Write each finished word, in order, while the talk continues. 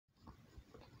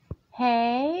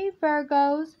Hey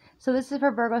Virgos! So this is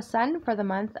for Virgo Sun for the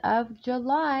month of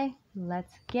July.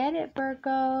 Let's get it,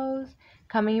 Virgos!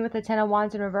 Coming in with the Ten of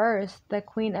Wands in reverse, the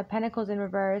Queen of Pentacles in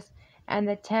reverse, and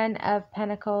the Ten of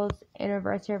Pentacles in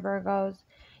reverse here, Virgos.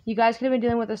 You guys could have been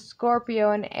dealing with a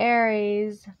Scorpio, an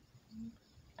Aries,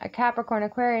 a Capricorn,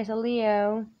 Aquarius, a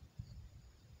Leo,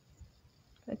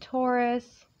 a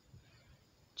Taurus,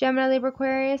 Gemini, Libra,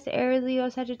 Aquarius, Aries, Leo,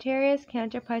 Sagittarius,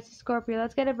 Cancer, Pisces, Scorpio.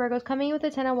 Let's get it, Virgos. Coming in with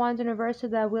the Ten of Wands in reverse to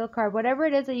the Wheel card. Whatever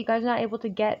it is that you guys are not able to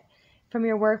get from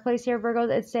your workplace here, Virgos,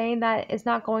 it's saying that it's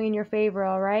not going in your favor,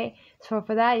 all right? So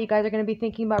for that, you guys are going to be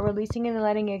thinking about releasing it and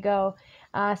letting it go.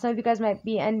 Some of you guys might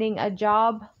be ending a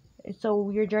job,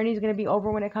 so your journey is going to be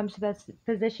over when it comes to that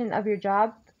position of your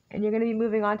job. And you're going to be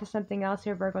moving on to something else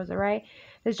here, Virgos, all right?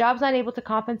 This job's not able to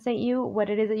compensate you what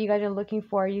it is that you guys are looking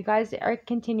for. You guys are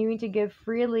continuing to give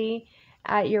freely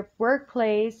at your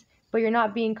workplace, but you're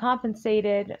not being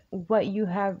compensated what you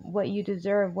have, what you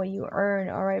deserve, what you earn,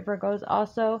 all right, Virgos?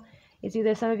 Also, it's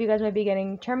either some of you guys might be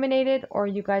getting terminated or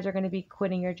you guys are going to be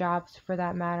quitting your jobs for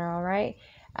that matter, all right?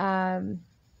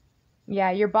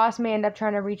 Yeah, your boss may end up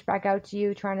trying to reach back out to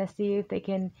you, trying to see if they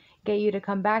can get you to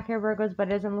come back here, Virgos, but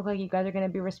it doesn't look like you guys are going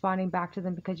to be responding back to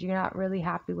them because you're not really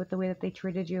happy with the way that they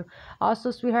treated you. Also,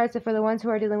 sweethearts, for the ones who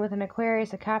are dealing with an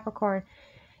Aquarius, a Capricorn,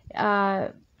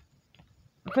 for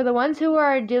the ones who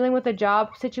are dealing with a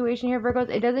job situation here, Virgos,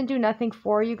 it doesn't do nothing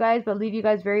for you guys, but leave you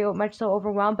guys very much so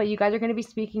overwhelmed. But you guys are going to be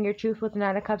speaking your truth with the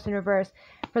Nine of Cups in reverse.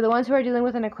 For the ones who are dealing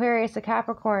with an Aquarius, a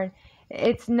Capricorn,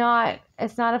 it's not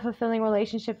a fulfilling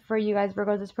relationship for you guys,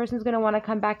 Virgos. This person's going to want to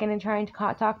come back in and try and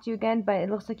talk to you again, but it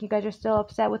looks like you guys are still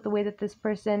upset with the way that this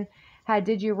person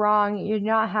did you wrong. You're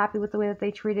not happy with the way that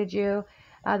they treated you.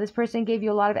 This person gave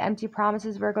you a lot of empty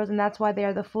promises, Virgos, and that's why they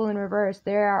are the Fool in reverse.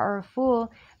 They are a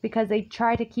fool because they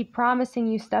try to keep promising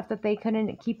you stuff that they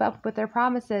couldn't keep up with their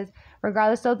promises.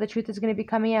 Regardless, though, the truth is going to be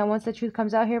coming out. Once the truth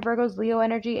comes out here, Virgos, Leo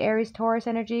energy, Aries, Taurus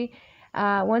energy,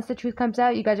 once the truth comes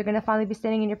out, you guys are going to finally be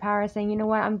standing in your power and saying, you know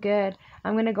what, I'm good.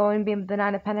 I'm going to go and be the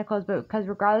Nine of Pentacles. But because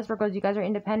regardless, Virgos, you guys are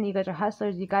independent. You guys are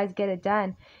hustlers. You guys get it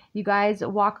done. You guys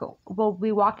will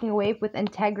be walking away with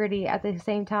integrity at the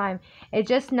same time. It's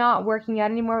just not working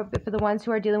out anymore. But for the ones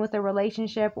who are dealing with a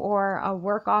relationship or a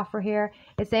work offer here,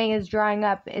 it's saying it's drying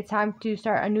up. It's time to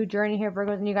start a new journey here,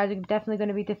 Virgos. And you guys are definitely going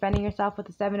to be defending yourself with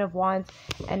the Seven of Wands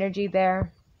energy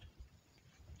there.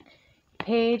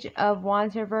 Page of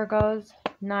Wands here, Virgos.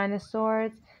 Nine of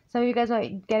Swords. Some of you guys might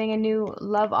be getting a new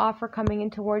love offer coming in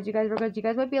towards you guys, Virgos. You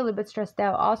guys might be a little bit stressed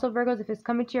out. Also, Virgos, if it's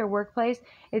coming to your workplace,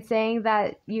 it's saying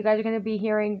that you guys are going to be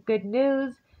hearing good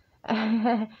news.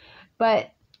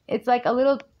 But it's like a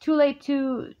little too late,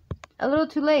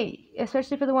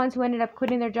 especially for the ones who ended up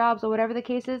quitting their jobs or whatever the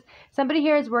case is. Somebody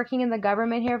here is working in the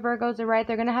government here, Virgos, all right?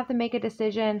 They're going to have to make a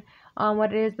decision on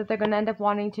what it is that they're going to end up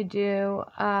wanting to do.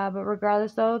 But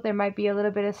regardless, though, there might be a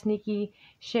little bit of sneaky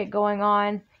shit going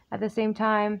on at the same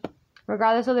time.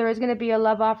 Regardless, though, there is going to be a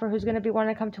love offer who's going to be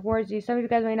wanting to come towards you. Some of you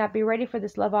guys may not be ready for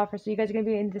this love offer, so you guys are going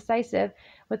to be indecisive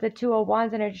with the Two of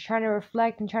Wands and are just trying to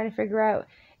reflect and trying to figure out,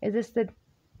 is this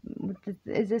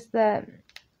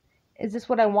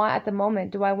what I want at the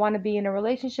moment? Do I want to be in a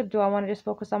relationship? Do I want to just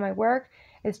focus on my work?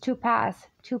 It's two paths.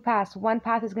 One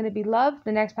path is going to be love.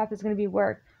 The next path is going to be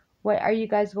work. What are you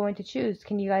guys going to choose?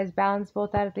 Can you guys balance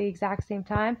both out at the exact same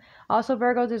time? Also,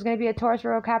 Virgos, there's going to be a Taurus,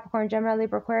 Virgo, Capricorn, Gemini,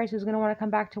 Libra, Aquarius who's going to want to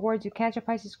come back towards you. Cancer,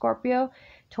 Pisces, Scorpio,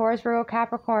 Taurus, Virgo,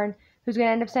 Capricorn, who's going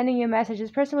to end up sending you a message. This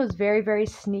person was very, very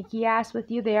sneaky ass with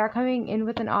you. They are coming in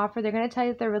with an offer. They're going to tell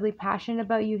you that they're really passionate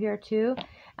about you here too.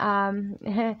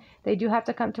 They do have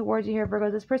to come towards you here,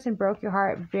 Virgos. This person broke your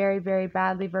heart very, very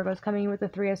badly, Virgos, coming in with the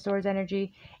Three of Swords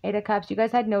energy, Eight of Cups. You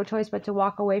guys had no choice but to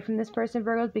walk away from this person,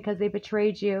 Virgos, because they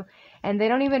betrayed you. And they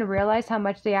don't even realize how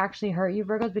much they actually hurt you,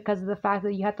 Virgos, because of the fact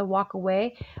that you had to walk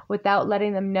away without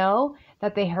letting them know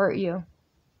that they hurt you.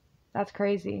 That's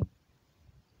crazy.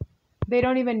 They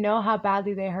don't even know how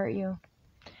badly they hurt you.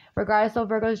 Regardless of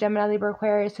Virgos, Gemini, Libra,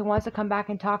 Aquarius, who wants to come back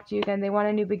and talk to you again. They want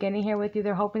a new beginning here with you.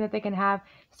 They're hoping that they can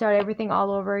start everything all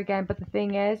over again. But the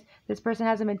thing is, this person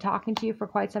hasn't been talking to you for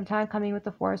quite some time, coming with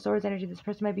the Four of Swords energy. This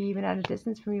person might be even at a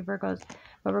distance from you, Virgos.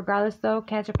 But regardless, though,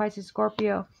 Cancer, Pisces,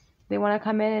 Scorpio, they want to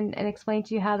come in and explain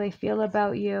to you how they feel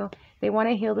about you. They want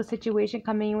to heal the situation,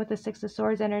 coming in with the Six of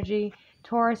Swords energy,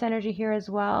 Taurus energy here as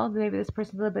well. Maybe this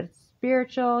person's a little bit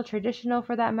spiritual, traditional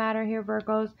for that matter here,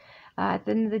 Virgos. At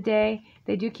the end of the day,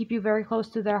 they do keep you very close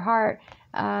to their heart,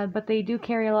 but they do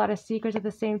carry a lot of secrets at the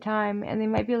same time, and they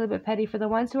might be a little bit petty. For the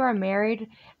ones who are married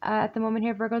at the moment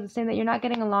here, Virgos, it's saying that you're not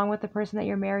getting along with the person that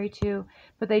you're married to,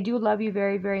 but they do love you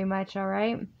very, very much, all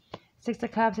right? Six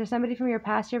of Cups. There's somebody from your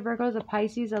past here, Virgos, a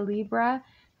Pisces, a Libra,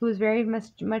 who is very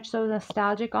much so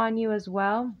nostalgic on you as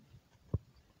well.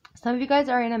 Some of you guys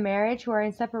are in a marriage who are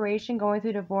in separation, going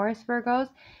through divorce, Virgos,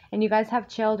 and you guys have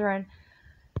children.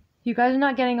 You guys are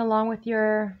not getting along with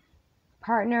your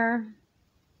partner.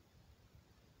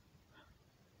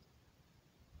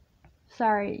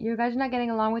 Sorry, you guys are not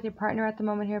getting along with your partner at the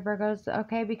moment here, Virgos,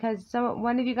 okay? Because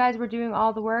one of you guys were doing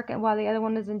all the work and while the other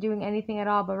one isn't doing anything at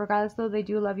all. But regardless, though, they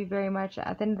do love you very much.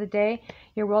 At the end of the day,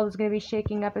 your world is going to be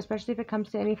shaking up, especially if it comes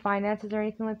to any finances or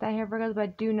anything like that here, Virgos.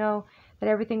 But do know that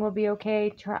everything will be okay.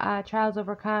 Trials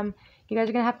overcome. You guys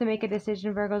are going to have to make a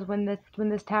decision, Virgos, when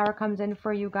this tower comes in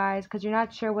for you guys, because you're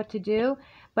not sure what to do.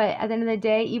 But at the end of the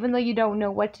day, even though you don't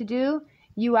know what to do,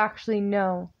 you actually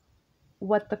know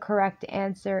what the correct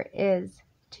answer is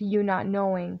to you not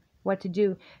knowing what to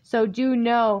do. So do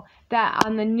know that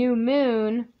on the new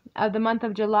moon of the month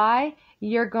of July,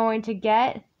 you're going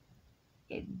to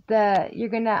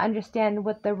understand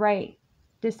what the right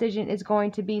decision is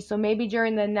going to be. So maybe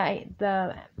during the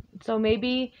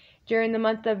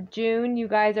month of June, you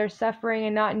guys are suffering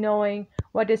and not knowing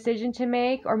what decision to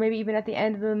make, or maybe even at the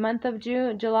end of the month of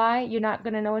July, you're not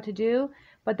going to know what to do.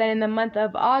 But then in the month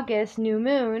of August, new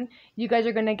moon, you guys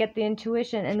are going to get the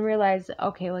intuition and realize,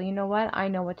 okay, well, you know what? I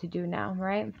know what to do now,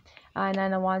 right?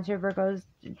 Nine of Wands here, Virgos,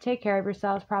 take care of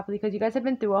yourselves properly, because you guys have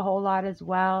been through a whole lot as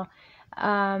well.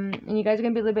 And you guys are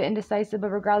going to be a little bit indecisive, but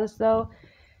regardless, though,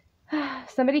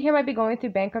 somebody here might be going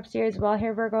through bankruptcy as well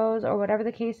here, Virgos, or whatever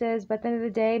the case is. But at the end of the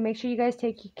day, make sure you guys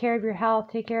take care of your health,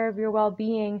 take care of your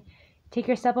well-being. Take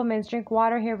your supplements, drink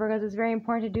water here, Virgos. It's very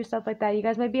important to do stuff like that. You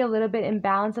guys might be a little bit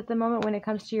imbalanced at the moment when it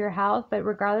comes to your health, but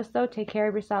regardless, though, take care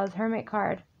of yourselves. Hermit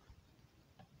card.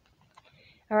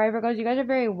 All right, Virgos, you guys are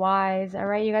very wise. All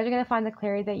right, you guys are going to find the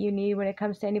clarity that you need when it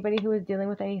comes to anybody who is dealing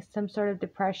with some sort of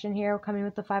depression here, coming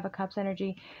with the Five of Cups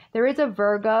energy. There is a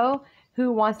Virgo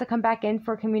who wants to come back in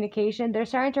for communication. They're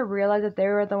starting to realize that they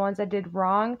were the ones that did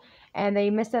wrong, and they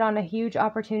missed out on a huge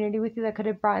opportunity with you that could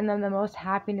have brought them the most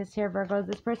happiness here, Virgos.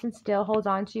 This person still holds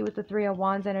on to you with the Three of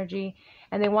Wands energy,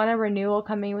 and they want a renewal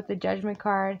coming with the Judgment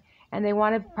card, and they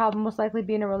want to probably most likely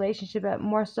be in a relationship, but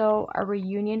more so a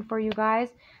reunion for you guys.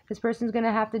 This person's going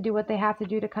to have to do what they have to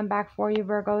do to come back for you,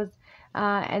 Virgos,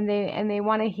 and they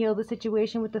want to heal the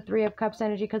situation with the Three of Cups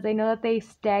energy, because they know that they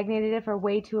stagnated it for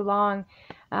way too long.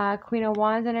 Queen of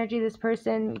Wands energy, this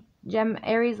person,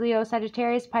 Aries, Leo,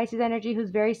 Sagittarius, Pisces energy, who's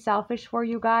very selfish for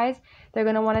you guys. They're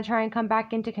going to want to try and come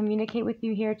back in to communicate with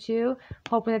you here too,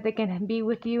 hoping that they can be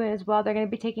with you. And as well, they're going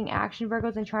to be taking action,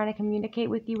 Virgos, and trying to communicate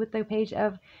with you with the Page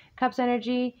of Cups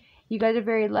energy. You guys are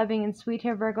very loving and sweet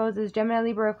here, Virgos. Is Gemini,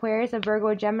 Libra, Aquarius. A Virgo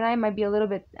or Gemini might be a little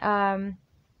bit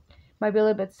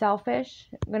selfish.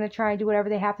 I'm going to try and do whatever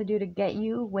they have to do to get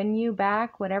you, win you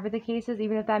back, whatever the case is,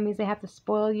 even if that means they have to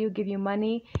spoil you, give you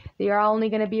money. They are only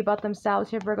going to be about themselves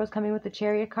here. Virgo's coming with the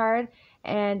Chariot card,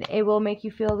 and it will make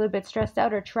you feel a little bit stressed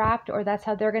out or trapped, or that's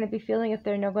how they're going to be feeling if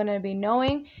they're not going to be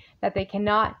knowing that they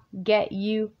cannot get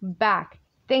you back.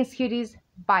 Thanks, cuties.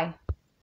 Bye.